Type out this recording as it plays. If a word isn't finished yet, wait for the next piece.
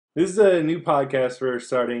This is a new podcast we're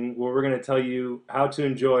starting where we're going to tell you how to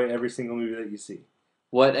enjoy every single movie that you see.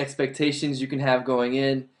 What expectations you can have going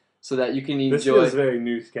in so that you can This feels enjoy. very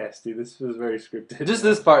newscasty. This feels very scripted Just now.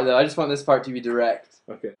 this part, though. I just want this part to be direct.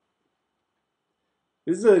 Okay.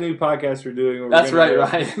 This is a new podcast we're doing where That's right, we're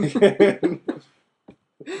Ryan. going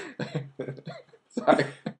Sorry.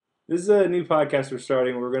 This is a new podcast we're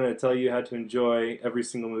starting where we're going to tell you how to enjoy every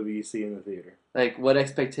single movie you see in the theater. Like, what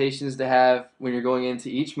expectations to have when you're going into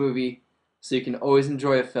each movie so you can always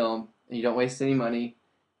enjoy a film and you don't waste any money.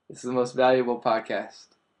 This is the most valuable podcast.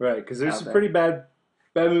 Right, because there's Out some there. pretty bad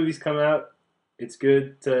movies come out. It's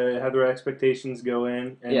good to have the right expectations go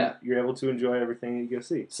in, and Yeah. you're able to enjoy everything that you go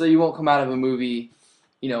see. So you won't come out of a movie,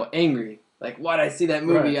 angry. Like, why'd I see that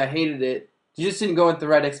movie? Right. I hated it. You just didn't go with the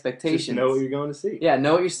right expectations. Just know what you're going to see. Yeah,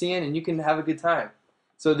 know what you're seeing, and you can have a good time.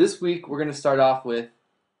 So this week, we're going to start off with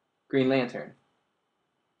Green Lantern.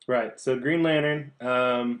 Right. So Green Lantern,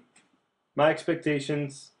 my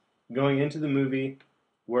expectations going into the movie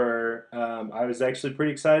were I was actually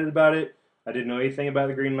pretty excited about it. I didn't know anything about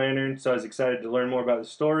the Green Lantern, so I was excited to learn more about the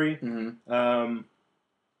story. Mm-hmm.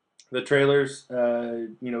 The trailers,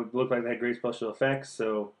 looked like they had great special effects,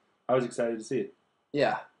 so I was excited to see it.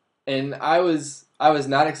 Yeah, and I was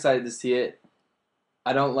not excited to see it.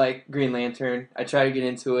 I don't like Green Lantern. I try to get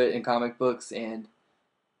into it in comic books, and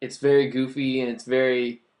it's very goofy, and it's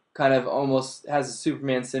very kind of almost has a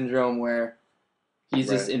Superman syndrome where he's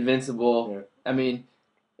just Right. invincible. Yeah. I mean,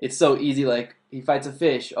 it's so easy. Like he fights a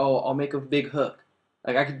fish. Oh, I'll make a big hook.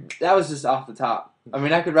 Like I could. That was just off the top. I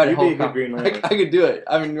mean, I could write a You'd be whole a good Green comic. Lantern. I could do it.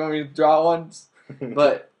 I mean, you want me to draw once?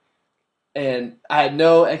 But and I had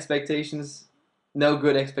no expectations, no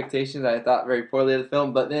good expectations. I thought very poorly of the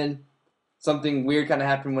film. But then something weird kind of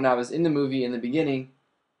happened when I was in the movie in the beginning.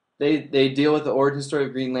 They deal with the origin story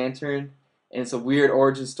of Green Lantern, and it's a weird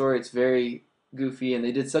origin story. It's very goofy, and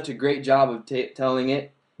they did such a great job of telling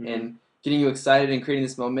it and getting you excited and creating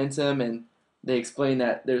this momentum. And they explain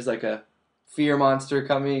that there's like a fear monster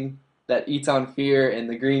coming that eats on fear, and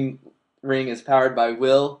the green ring is powered by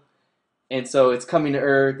will. And so it's coming to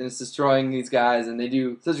Earth and it's destroying these guys, and they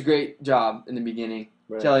do such a great job in the beginning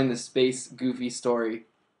Right. telling this space goofy story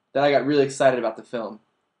that I got really excited about the film.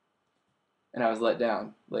 And I was let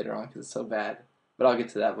down later on because it's so bad. But I'll get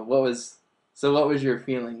to that. But what was your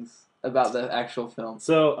feelings about the actual film?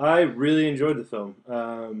 So I really enjoyed the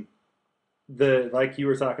film. The like you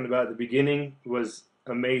were talking about, the beginning was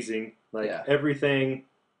amazing. Like Yeah. everything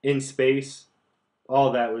in space,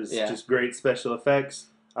 all that was Yeah. just great special effects.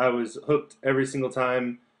 I was hooked every single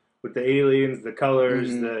time with the aliens, the colors,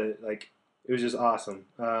 Mhm. it was just awesome.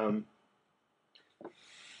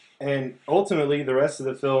 And ultimately, the rest of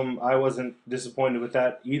the film, I wasn't disappointed with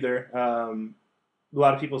that either. A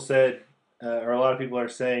lot of people said, or a lot of people are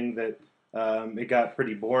saying that it got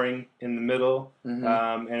pretty boring in the middle,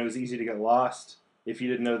 Mhm. and it was easy to get lost if you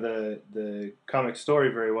didn't know the comic story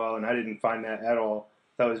very well. And I didn't find that at all.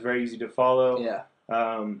 That was very easy to follow. Yeah.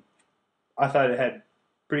 I thought it had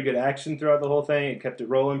pretty good action throughout the whole thing. It kept it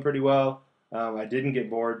rolling pretty well. I didn't get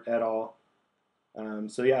bored at all.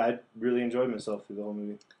 So yeah, I really enjoyed myself through the whole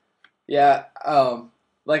movie. Yeah.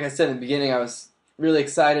 Like I said in the beginning, I was really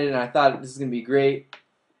excited and I thought this is gonna be great.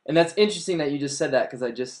 And that's interesting that you just said that because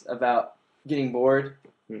I just about getting bored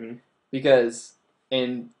Mm-hmm. because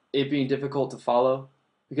and it being difficult to follow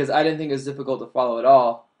because I didn't think it was difficult to follow at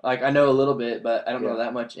all. Like I know a little bit, but I don't know Yeah.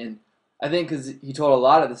 that much. And I think because he told a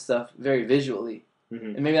lot of the stuff very visually, Mm-hmm.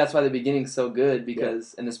 and maybe that's why the beginning's so good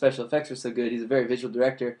because and the special effects are so good. He's a very visual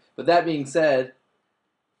director. But that being said,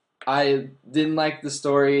 I didn't like the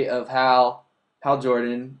story of Hal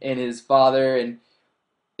Jordan and his father, and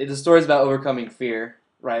the story's about overcoming fear.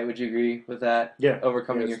 Right? Would you agree with that? Yeah.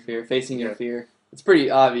 Overcoming Yes. your fear, facing your Yeah. fear. It's pretty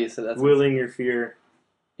obvious that that's Willing your fear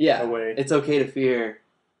yeah. away. It's okay to fear.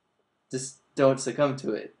 Just don't succumb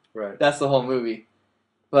to it. Right. That's the whole movie.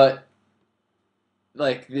 But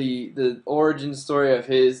like the origin story of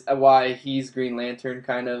his why he's Green Lantern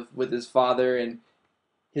kind of with his father and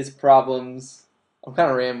his problems. I'm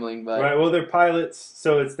kind of rambling, but Right. Well, they're pilots,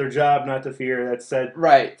 so it's their job not to fear. That's said,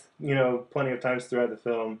 right. plenty of times throughout the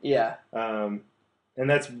film. Yeah. And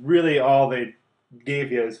that's really all they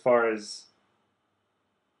gave you as far as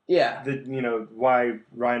Yeah. why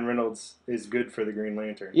Ryan Reynolds is good for the Green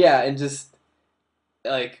Lantern. Yeah, and just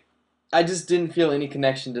like I just didn't feel any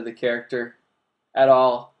connection to the character at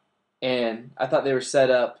all, and I thought they were set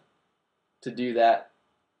up to do that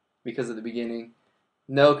because of the beginning.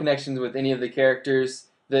 No connections with any of the characters.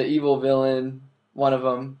 The evil villain, one of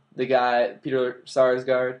them, the guy Peter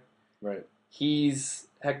Sarsgaard, Right. he's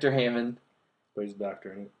Hector Hammond. Plays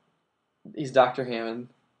Doctor in it. He's Dr. Hammond.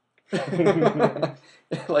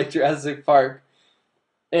 like Jurassic Park.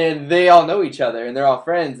 And they all know each other, and they're all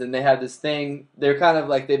friends, and they have this thing. They're kind of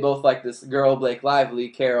like, they both like this girl, Blake Lively,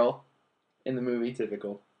 Carol, in the movie.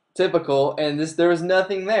 Typical, and there was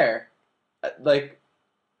nothing there. Like,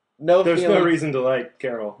 no There's feelings. no reason to like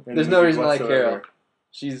Carol. There's no reason to like Carol.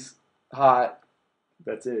 She's hot.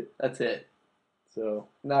 That's it. That's it. So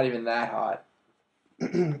Not even that hot.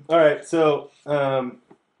 all right, so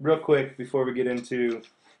real quick before we get into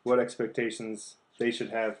what expectations they should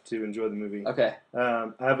have to enjoy the movie. Okay.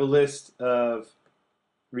 I have a list of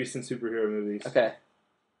recent superhero movies. Okay.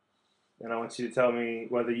 And I want you to tell me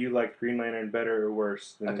whether you like Green Lantern better or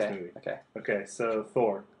worse than this movie. Okay. Okay, so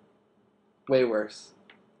Thor. Way worse.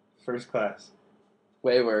 First Class.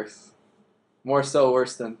 Way worse. More so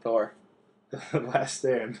worse than Thor. Last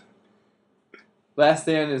Stand. Last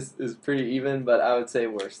Stand is pretty even, but I would say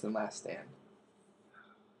worse than Last Stand.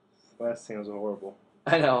 Last Stand was horrible.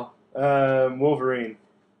 I know. Wolverine.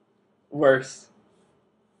 Worse.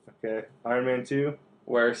 Okay. Iron Man 2.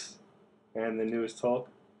 Worse. And the newest Hulk.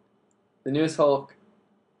 The newest Hulk,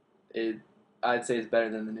 I'd say is better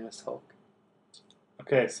than the newest Hulk.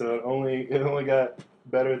 Okay, so it only got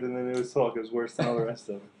better than the newest Hulk. It was worse than all the rest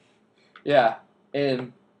of them. Yeah,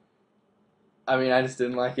 and I mean, I just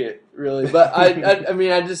didn't like it really. But I mean,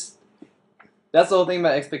 that's the whole thing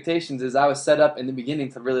about expectations is I was set up in the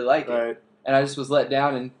beginning to really like it, Right. and I just was let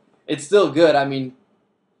down. And it's still good. I mean,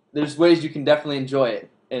 there's ways you can definitely enjoy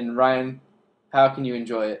it. And Ryan, how can you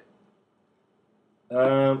enjoy it?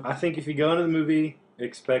 I think if you go into the movie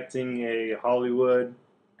expecting a Hollywood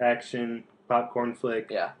action popcorn flick,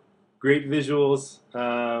 Yeah, great visuals.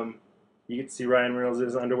 You get to see Ryan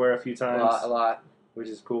Reynolds' underwear a few times, a lot. which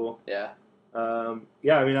is cool. Yeah,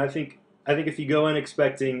 Yeah, I mean, I think if you go in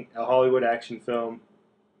expecting a Hollywood action film,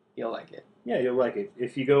 you'll like it. yeah, you'll like it.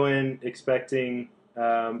 If you go in expecting a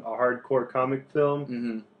hardcore comic film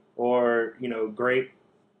Mm-hmm. or great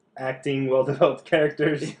acting, well-developed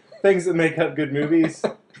characters, things that make up good movies,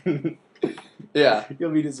 Yeah,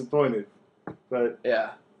 you'll be disappointed. But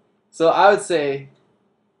yeah. So I would say,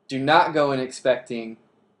 do not go in expecting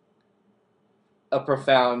a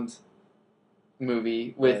profound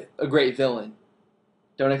movie with Right. a great villain.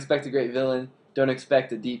 Don't expect a great villain. Don't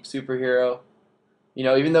expect a deep superhero.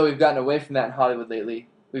 Even though we've gotten away from that in Hollywood lately,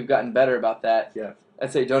 we've gotten better about that. yeah,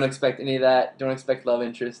 I'd say don't expect any of that. Don't expect love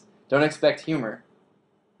interest. Don't expect humor.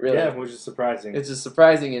 Really. yeah, which is surprising It's just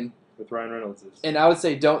surprising, with Ryan Reynolds. and I would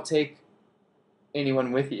say don't take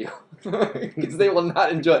anyone with you because they will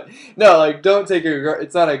not enjoy it. No, like don't take your girl.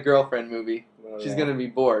 It's not a girlfriend movie. She's gonna be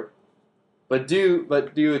bored. But do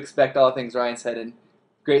expect all the things Ryan said and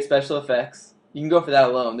great special effects. You can go for that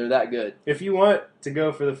alone. They're that good. If you want to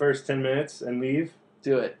go for the first 10 minutes and leave,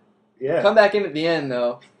 Do it. yeah. Come back in at the end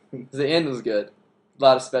though, because the end was good. A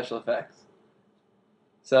lot of special effects.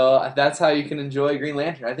 So that's how you can enjoy Green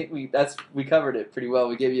Lantern. I think we covered it pretty well.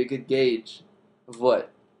 We gave you a good gauge of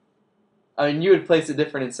what. I mean, you would place it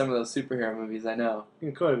different in some of those superhero movies. I know. You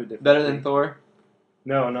can quite a bit different. Better than Thor.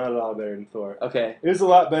 No, not at all better than Thor. Okay. It was a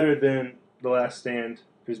lot better than The Last Stand.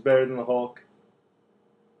 It was better than the Hulk.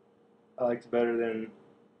 I liked it better than.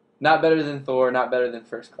 Not better than Thor. Not better than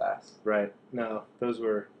First Class. Right. No, those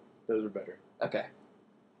were better. Okay.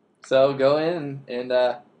 So go in and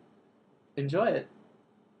enjoy it.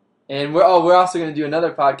 And we're also going to do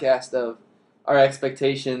another podcast of our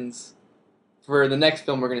expectations for the next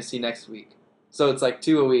film we're going to see next week. So it's like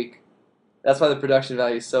 2 a week. That's why the production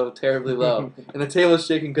value is so terribly low. And the table is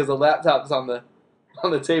shaking because the laptop's on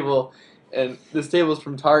the table, and this table's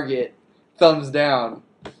from Target. Thumbs down.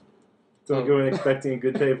 Don't go in expecting a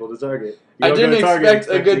good table to Target. You I don't go didn't to Target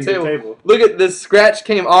expect a good expecting table. Look at this scratch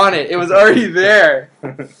came on it. It was already there.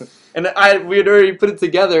 And we had already put it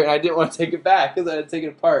together, and I didn't want to take it back because I had to take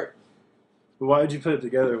it apart. But why would you put it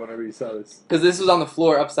together whenever you saw this? Because this was on the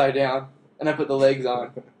floor upside down, and I put the legs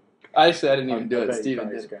on. Actually, I didn't even do I it. bet you Steven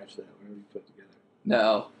probably did. scratched that whenever you put it together.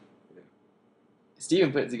 No. Yeah.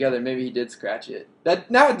 Steven put it together. Maybe he did scratch it.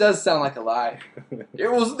 Now it does sound like a lie. It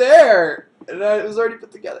was there, and it was already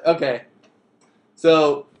put together. Okay.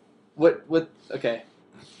 So, okay.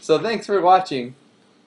 So thanks for watching.